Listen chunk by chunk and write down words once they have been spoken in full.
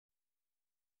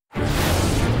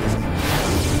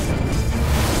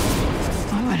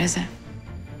is it?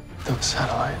 The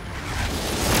satellite.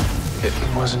 It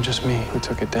wasn't just me who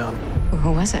took it down.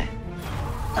 Who was it?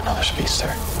 Another speedster.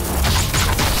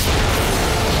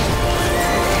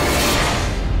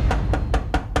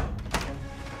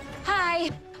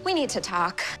 Hi, we need to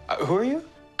talk. Who are you?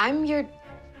 I'm your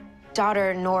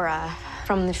daughter, Nora,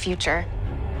 from the future.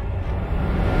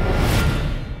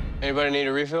 Anybody need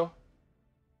a refill?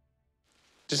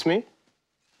 Just me?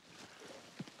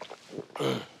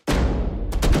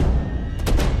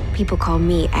 People call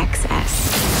me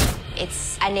XS.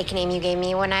 It's a nickname you gave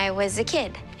me when I was a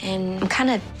kid. And I'm kind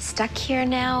of stuck here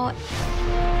now.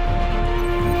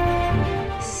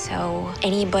 So,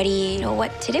 anybody know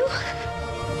what to do?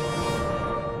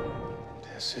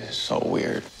 This is so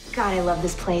weird. God, I love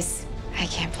this place. I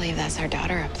can't believe that's our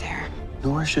daughter up there.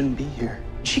 Nora shouldn't be here.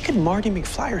 She could Marty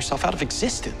McFly herself out of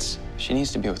existence. She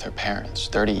needs to be with her parents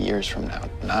 30 years from now,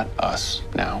 not us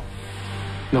now.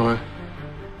 Nora,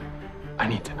 I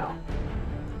need to know.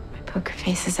 My poker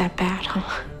face is that bad,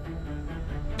 huh?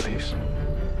 Please.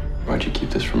 Why'd you keep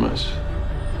this from us?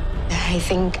 I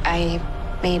think I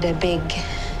made a big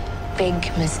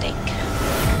mistake.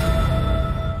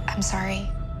 I'm sorry.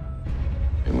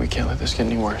 And we can't let this get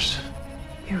any worse.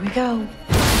 Here we go.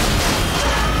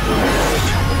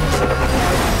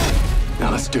 Now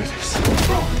let's do this.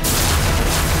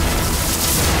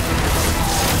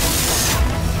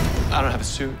 I don't have a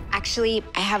suit. Actually,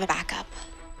 I have a backup.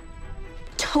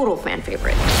 Total fan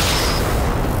favorite.